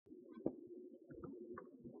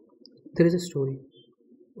There is a story.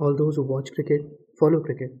 All those who watch cricket, follow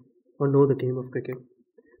cricket, or know the game of cricket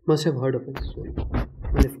must have heard of this story.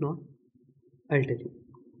 And if not, I'll tell you.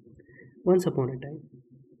 Once upon a time.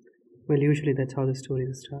 Well, usually that's how the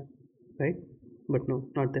stories start, right? But no,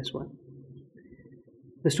 not this one.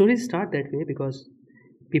 The stories start that way because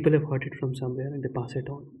people have heard it from somewhere and they pass it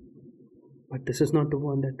on. But this is not the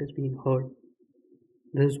one that is being heard.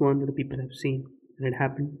 This is one that the people have seen, and it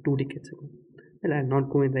happened 2 decades ago. Well, I'll not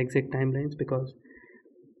go in the exact timelines because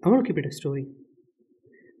I want to keep it a story.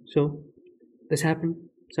 So, this happened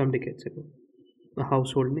some decades ago. A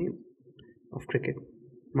household name of cricket,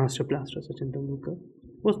 Master Blaster Sachin Tendulkar,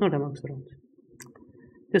 was not amongst the runs.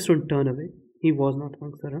 Just don't turn away. He was not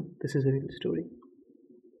amongst the run. This is a real story.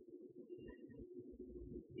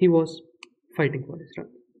 He was fighting for his run.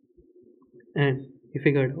 And he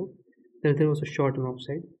figured out that there was a short on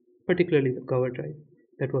offside, particularly the cover drive,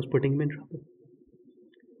 that was putting him in trouble.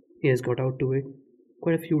 He has got out to it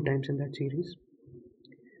quite a few times in that series.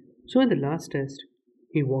 So in the last test,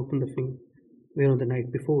 he walked on the field, where on the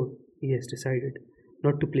night before he has decided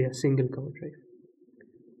not to play a single cover drive.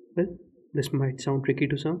 Well, this might sound tricky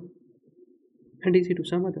to some and easy to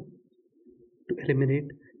some other. To eliminate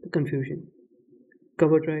the confusion,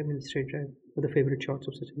 cover drive and straight drive were the favorite shots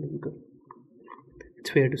of Sachin Tendulkar. It's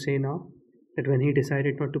fair to say now that when he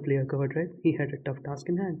decided not to play a cover drive, he had a tough task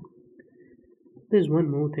in hand. There's one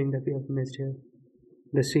more thing that we have missed here.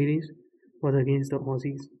 The series was against the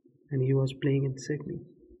Aussies and he was playing in Sydney.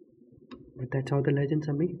 But that's how the legends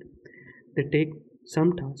are made. They take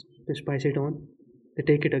some task, they spice it on, they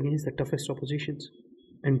take it against the toughest oppositions.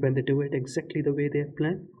 And when they do it exactly the way they have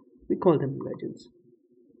planned, we call them legends.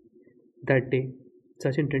 That day,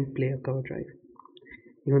 Sachin didn't play a cover drive.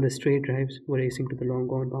 Even the straight drives were racing to the long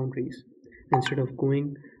gone boundaries instead of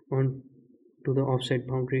going on to the offside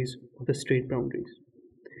boundaries or the straight boundaries.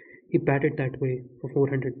 He batted that way for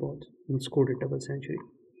 400 balls and scored a double century.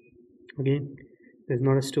 Again, there's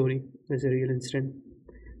not a story, there's a real incident,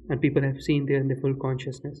 and people have seen there in their full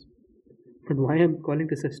consciousness. But why I'm calling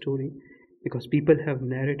this a story? Because people have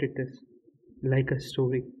narrated this like a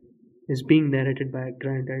story is being narrated by a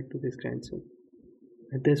granddad to this grandson.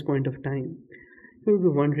 At this point of time, you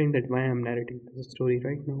will be wondering that why I'm narrating this story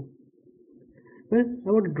right now. Well,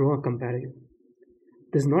 I want to draw a comparison.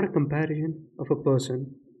 This is not a comparison of a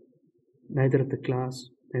person, neither of the class,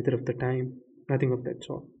 neither of the time, nothing of that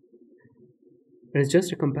sort. It is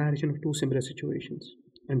just a comparison of two similar situations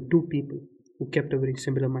and two people who kept a very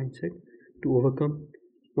similar mindset to overcome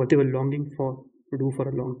what they were longing for to do for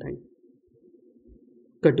a long time.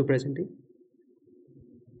 Cut to present day.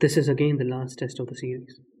 This is again the last test of the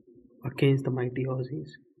series against the mighty Aussies.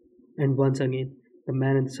 And once again, the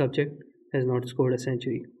man in the subject has not scored a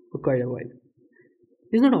century for quite a while.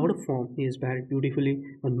 He is not out of form, he has batted beautifully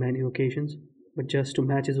on many occasions, but just to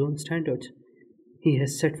match his own standards, he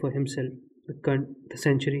has set for himself the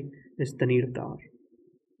century is the need of the hour.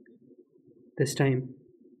 This time,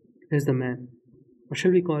 is the man, or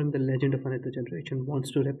shall we call him the legend of another generation,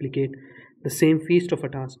 wants to replicate the same feast of a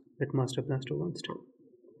task that Master Blaster once did.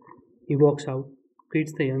 He walks out,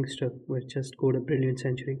 greets the youngster who has just scored a brilliant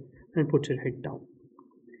century, and puts her head down.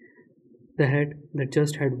 The head that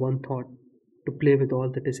just had one thought to play with all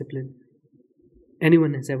the discipline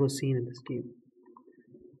anyone has ever seen in this game.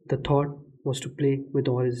 The thought was to play with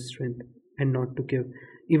all his strength and not to give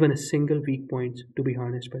even a single weak point to be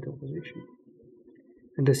harnessed by the opposition.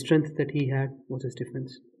 And the strength that he had was his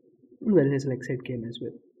defense, and well, his leg side game as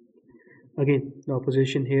well. Again, the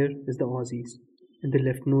opposition here is the Aussies, and they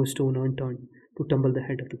left no stone unturned to tumble the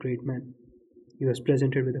head of the great man. He was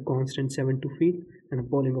presented with a constant 7-2 field and a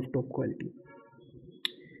bowling of top quality.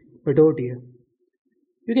 But oh dear,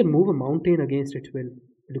 you can move a mountain against its will,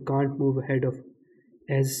 but you can't move a head of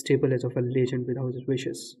as stable as of a legend without his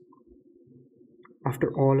wishes.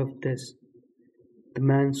 After all of this, the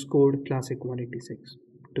man scored classic 186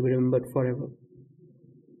 to be remembered forever.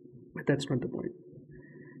 But that's not the point.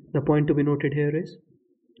 The point to be noted here is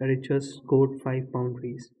that he just scored 5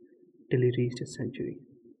 boundaries till he reached his century.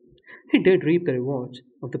 He did reap the rewards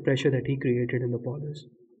of the pressure that he created in the bowlers,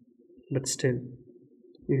 but still,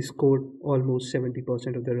 he scored almost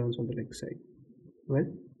 70% of the runs on the leg side. Well,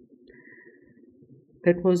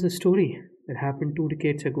 that was the story that happened 2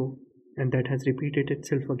 decades ago, and that has repeated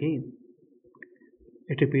itself again.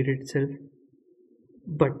 It repeated itself,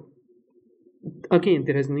 but again,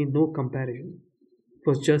 there has been no comparison. It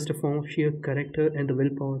was just a form of sheer character and the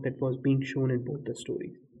willpower that was being shown in both the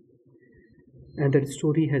stories. And that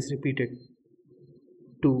story has repeated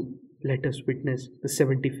to let us witness the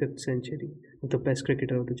 75th century of the best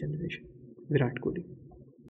cricketer of the generation, Virat Kohli.